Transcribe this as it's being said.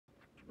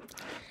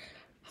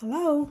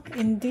Hello,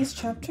 in this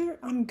chapter,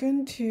 I'm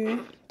going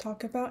to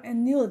talk about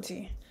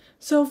annuity.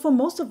 So for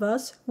most of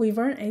us, we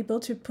weren't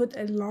able to put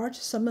a large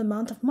sum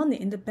amount of money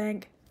in the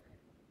bank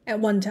at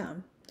one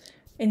time.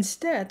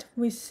 Instead,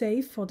 we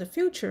save for the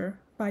future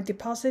by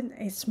depositing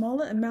a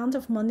smaller amount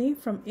of money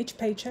from each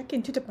paycheck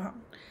into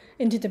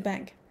the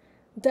bank.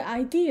 The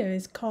idea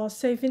is called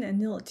saving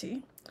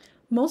annuity.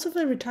 Most of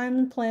the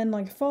retirement plan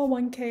like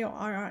 401k or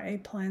IRA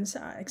plans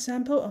are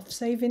example of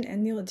saving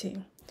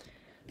annuity.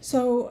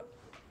 So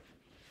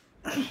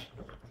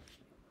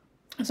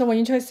when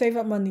you try to save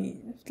up money,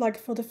 like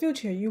for the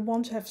future, you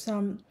want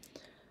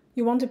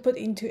to put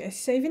into a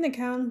saving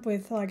account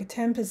with like a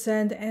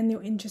 10%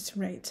 annual interest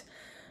rate.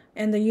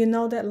 And you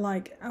know that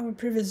like our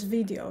previous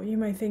video, you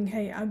might think,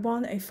 hey, I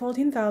want a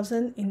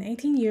 14,000 in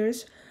 18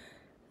 years.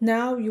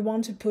 Now you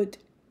want to put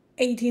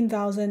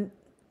 18,000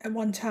 at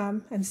one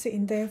time and sit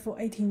in there for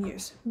 18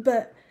 years.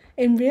 But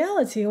in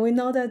reality, we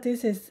know that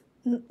this is,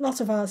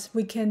 lots of us,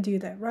 we can't do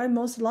that, right?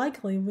 Most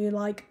likely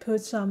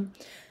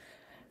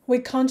we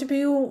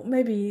contribute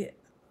maybe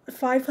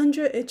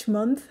 500 each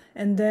month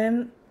and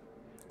then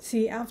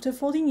see after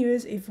 14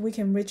 years if we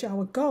can reach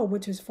our goal,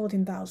 which is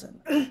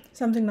 14,000,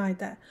 something like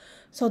that.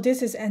 So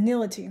this is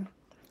annuity.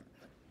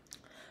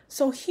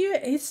 So here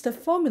is the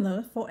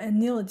formula for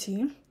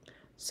annuity.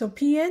 So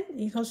Pn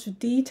equals to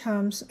D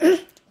times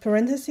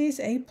parentheses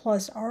A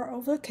plus R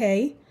over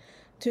K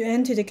to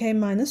N to the K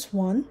minus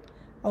 1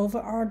 over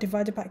R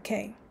divided by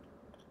K.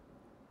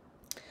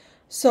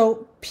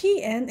 So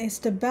Pn is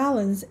the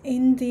balance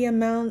in the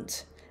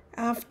amount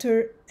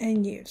after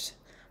n years.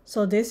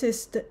 So this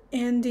is the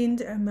ending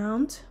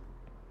amount.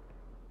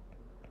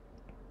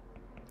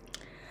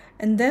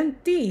 And then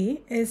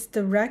D is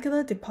the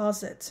regular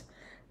deposit,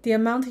 the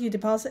amount you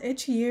deposit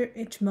each year,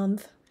 each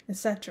month,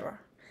 etc.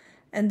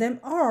 And then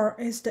R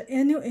is the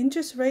annual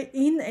interest rate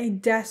in a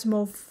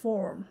decimal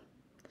form,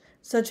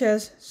 such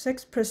as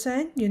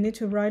 6%, you need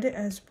to write it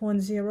as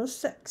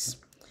 0.06.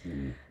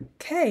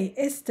 K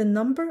is the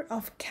number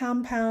of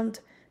compound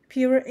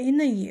period in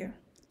a year.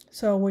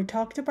 So we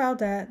talked about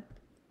that.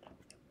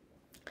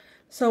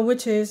 So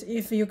which is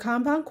if you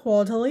compound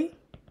quarterly,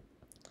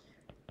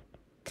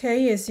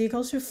 K is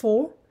equal to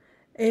 4.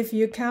 If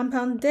you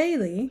compound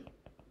daily,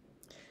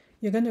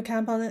 you're going to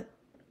compound it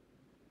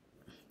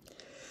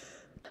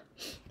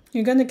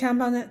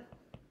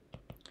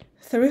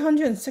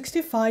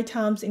 365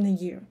 times in a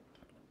year.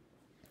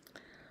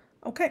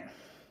 Okay.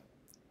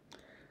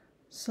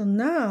 So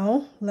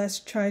now let's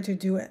try to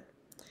do it.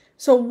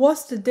 So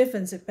what's the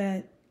difference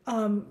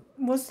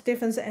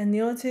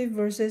annuity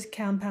versus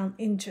compound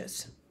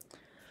interest?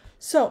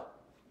 So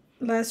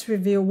let's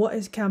review what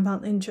is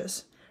compound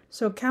interest.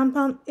 So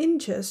compound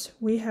interest,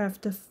 we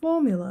have the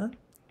formula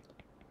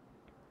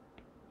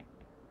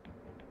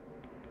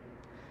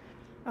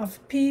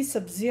of P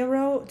sub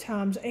 0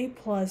 times A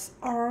plus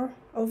R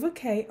over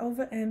K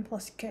over N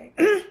plus K.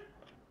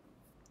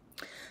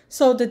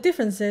 So the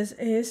difference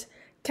is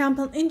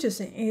compound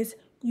interest is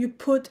you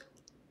put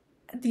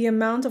the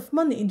amount of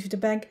money into the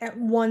bank at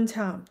one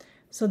time.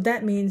 So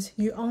that means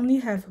you only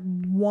have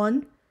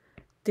one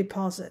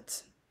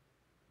deposit.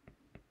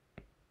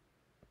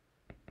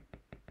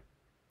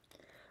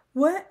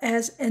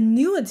 Whereas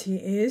annuity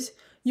is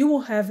you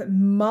will have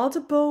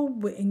multiple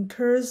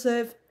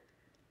incursive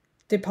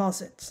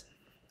deposits.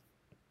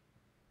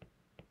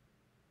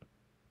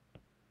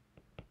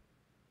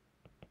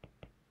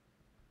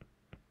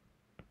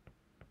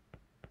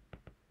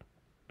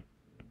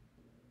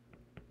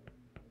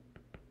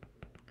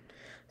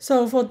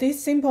 So for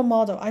this simple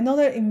model, I know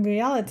that in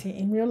reality,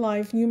 in real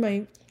life, you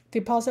may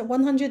deposit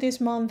 100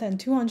 this month and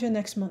 200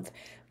 next month.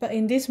 But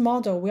in this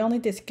model, we only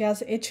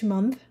discuss each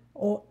month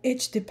or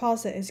each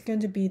deposit is going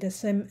to be the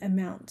same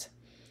amount.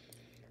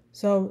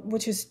 So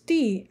which is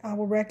D,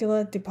 our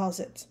regular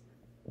deposit.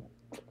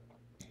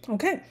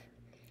 Okay.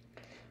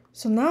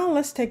 So now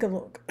let's take a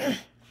look.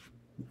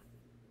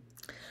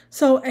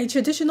 So a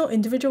traditional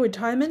individual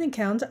retirement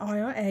account,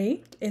 IRA,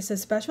 is a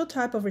special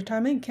type of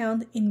retirement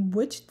account in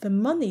which the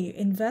money you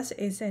invest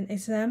is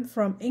exempt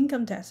from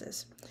income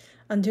taxes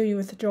until you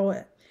withdraw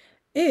it.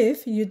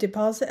 If you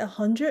deposit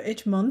 100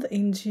 each month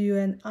into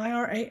an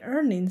IRA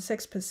earning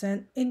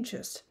 6%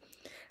 interest,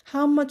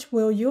 how much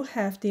will you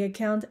have the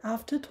account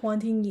after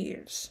 20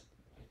 years?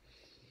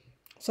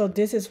 So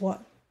this is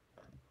what?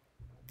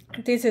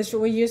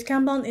 We use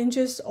compound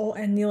interest or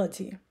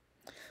annuity.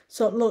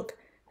 So look,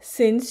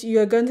 since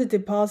you're going to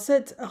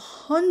deposit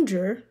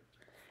 100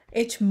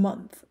 each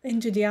month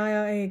into the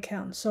IRA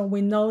account, so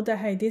we know that,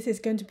 hey, this is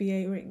going to be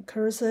a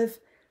recursive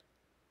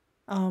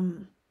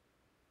account,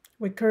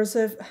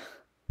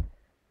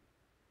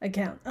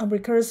 a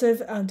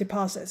recursive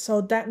deposit. So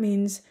that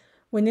means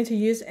we need to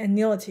use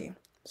annuity.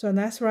 So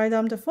let's write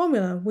down the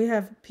formula. We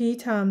have P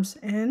times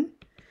N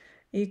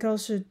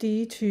equals to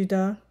D to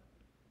the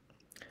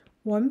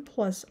 1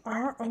 plus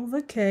R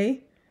over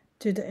K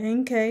to the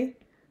NK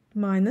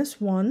minus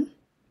 1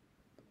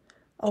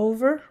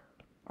 over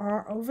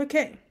R over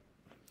K.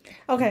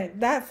 Okay,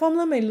 that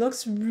formula may look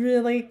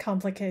really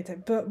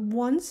complicated, but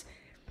once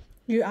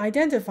You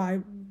identify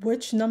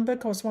which number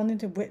corresponding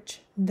to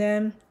which.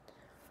 Then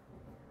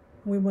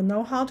we will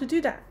know how to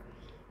do that.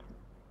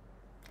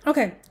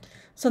 Okay,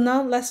 so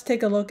now let's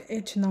take a look at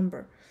each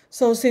number.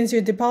 So since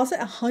you deposit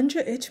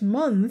 100 each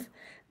month,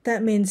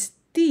 that means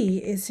D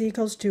is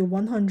equals to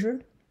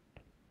 100.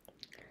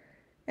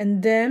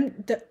 And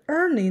then the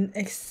earning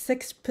is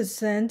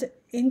 6%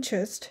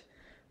 interest.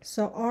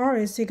 So R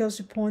is equals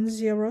to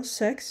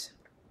 0.06.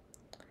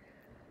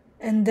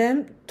 And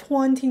then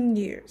 20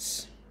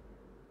 years.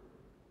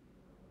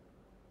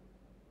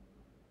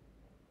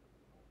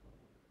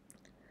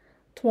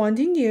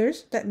 20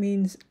 years, that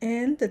means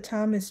N, the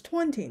time is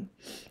 20.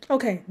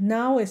 Okay,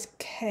 now it's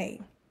K.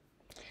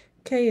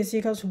 K is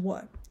equal to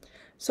what?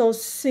 So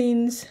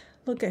since,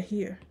 look at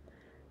here,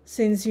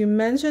 since you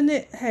mentioned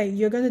it, hey,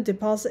 you're going to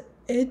deposit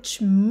each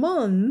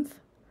month,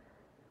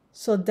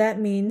 so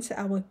that means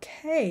our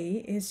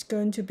K is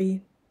going to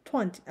be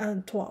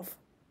 12.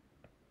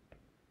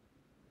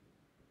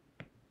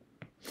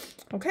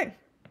 Okay,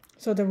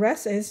 so the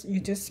rest is you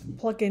just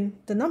plug in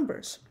the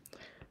numbers.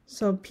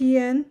 So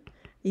Pn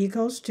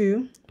equals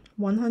to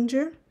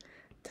 100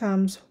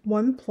 times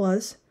 1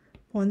 plus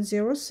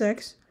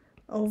 0.06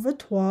 over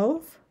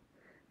 12,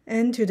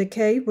 and to the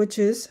K, which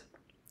is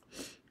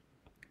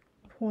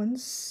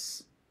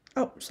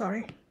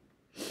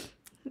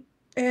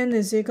N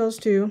is equals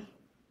to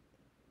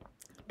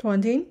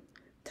 20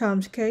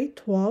 times K,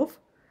 12,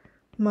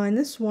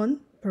 minus 1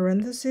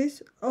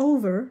 parentheses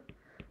over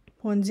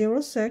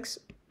 0.06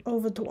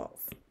 over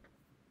 12.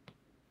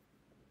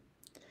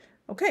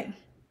 Okay,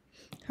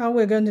 how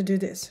we're going to do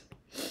this?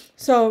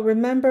 So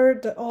remember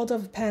the order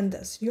of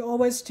pandas. You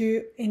always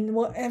do in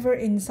whatever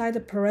inside the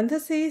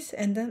parentheses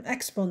and then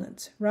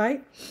exponent,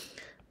 right?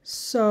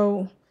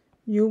 So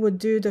you would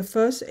do the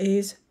first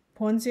is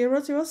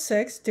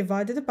 0.006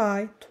 divided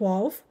by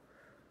 12,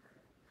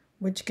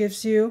 which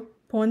gives you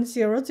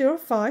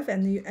 0.005,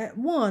 and you add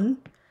 1.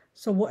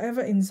 So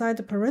whatever inside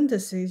the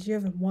parentheses, you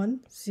have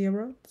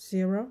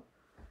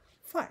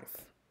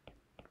 1005.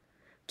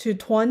 To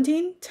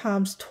 20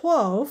 times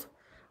 12,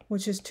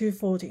 which is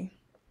 240,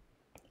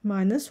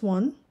 minus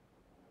 1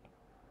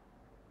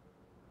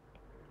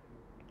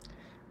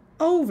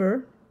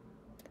 over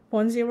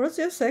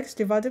 0.006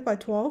 divided by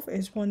 12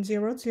 is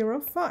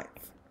 0.005.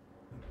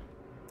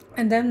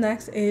 And then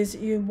next is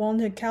you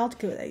want to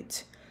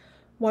calculate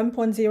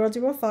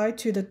 1.005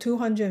 to the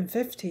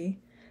 250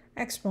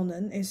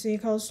 exponent is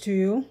equals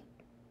to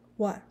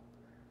what?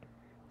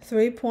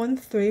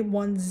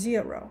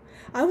 3.310.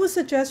 I would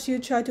suggest you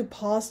try to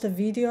pause the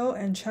video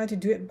and try to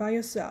do it by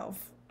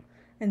yourself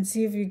and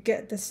see if you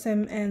get the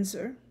same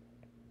answer.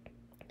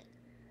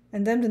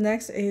 And then the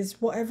next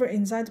is whatever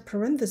inside the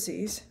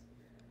parentheses,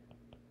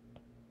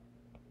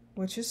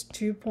 which is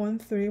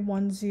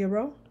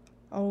 2.310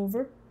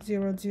 over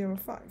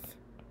 0.005.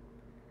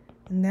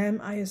 And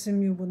then I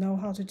assume you will know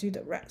how to do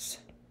the rest.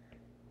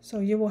 So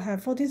you will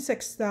have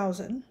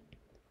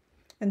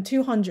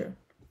 46,200.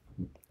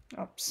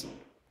 Oops.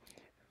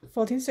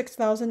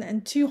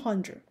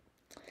 46,200.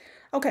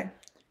 Okay,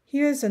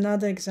 here's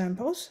another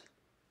examples.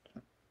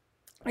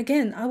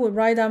 Again, I would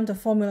write down the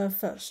formula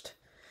first.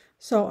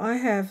 So I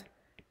have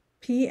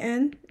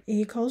Pn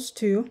equals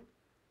to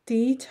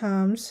D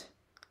times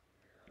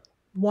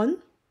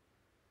 1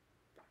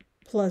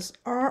 plus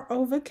R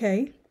over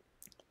K,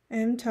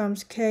 M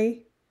times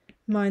K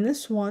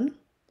minus 1.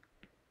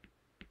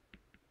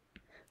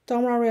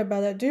 Don't worry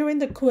about it. During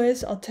the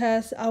quiz or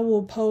test, I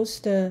will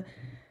post the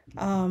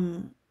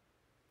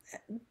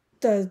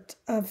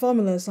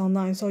formulas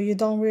online, so you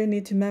don't really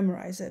need to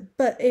memorize it.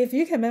 But if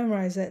you can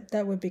memorize it,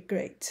 that would be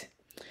great.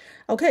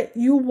 Okay,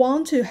 you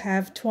want to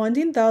have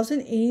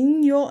 20,000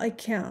 in your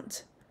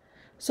account.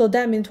 So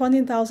that means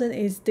 20,000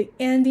 is the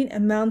ending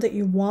amount that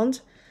you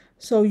want.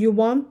 So you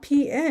want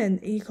Pn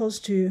equals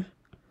to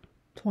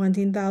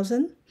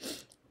 20,000.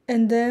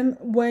 And then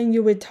when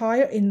you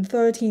retire in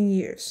 13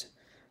 years,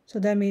 so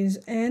that means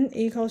N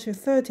equals to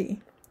 30.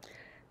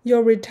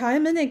 Your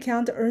retirement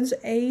account earns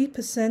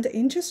 8%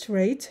 interest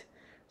rate.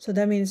 So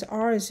that means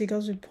R is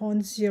equal to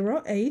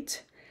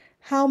 0.08.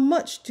 How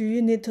much do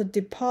you need to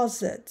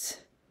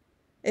deposit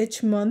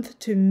each month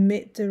to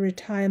meet the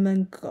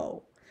retirement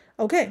goal?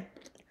 Okay,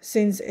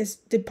 since it's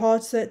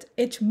deposit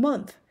each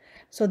month,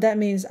 so that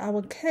means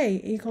our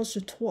K equals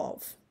to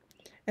 12.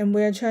 And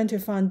we're trying to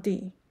find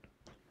D.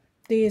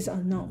 D is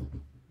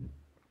unknown.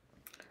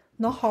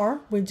 Not hard,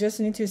 we just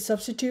need to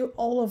substitute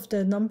all of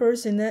the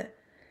numbers in it,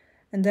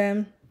 and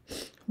then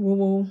we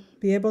will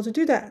be able to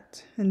do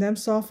that. And then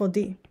solve for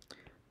D.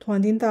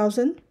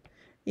 20,000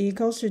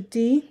 equals to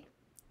D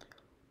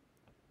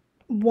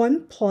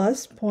 1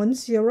 plus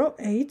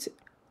 0.08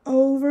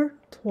 over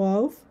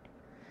 12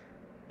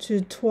 to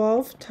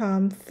 12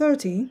 times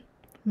 30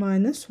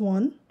 minus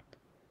 1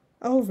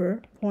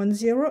 over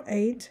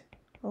 0.08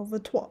 over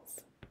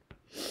 12.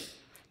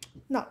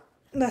 Now,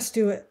 let's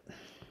do it.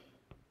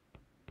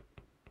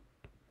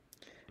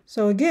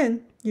 So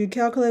again, you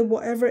calculate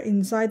whatever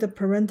inside the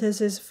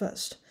parentheses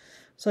first.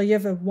 So you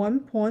have a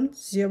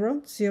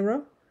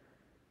 1.006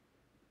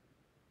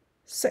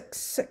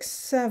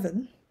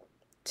 667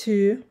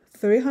 to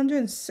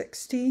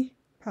 360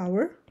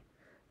 power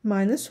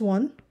minus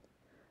 1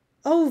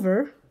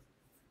 over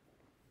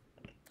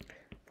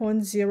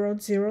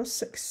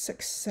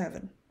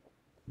 0.00667.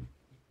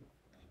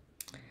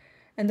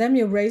 And then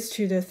you raise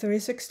to the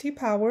 360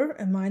 power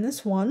and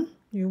minus 1,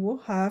 you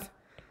will have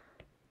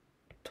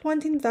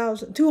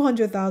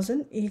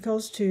 200,000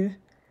 equals to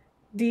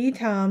D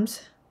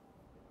times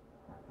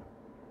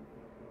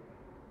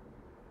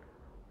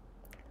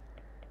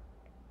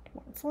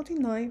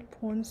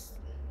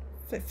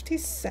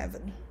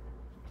 149.57.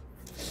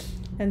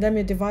 And then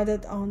we divide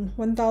it on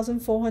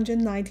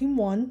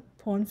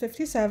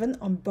 1,491.57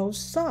 on both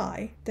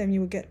sides. Then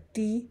you will get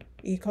D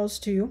equals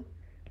to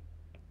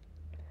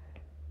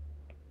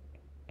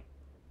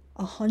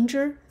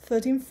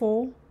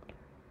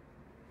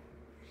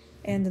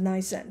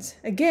 113.09.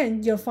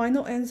 Again, your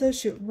final answer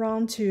should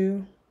round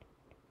to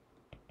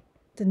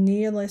the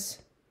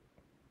nearest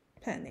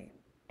penny.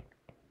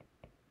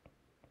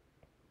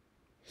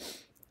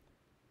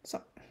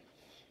 So,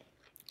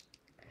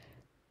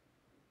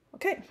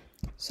 okay,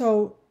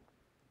 so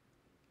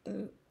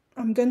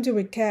I'm going to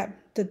recap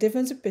the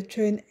difference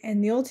between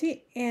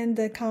annuity and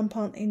the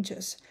compound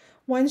interest.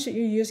 When should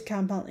you use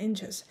compound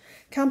interest?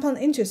 Compound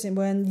interest is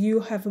when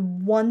you have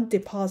one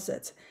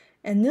deposit.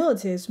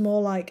 Annuity is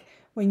more like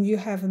when you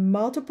have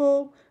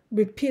multiple,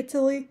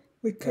 repeatedly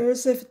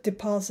recursive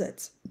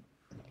deposits.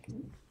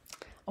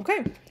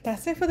 Okay,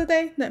 that's it for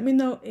today. Let me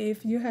know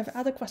if you have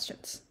other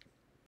questions.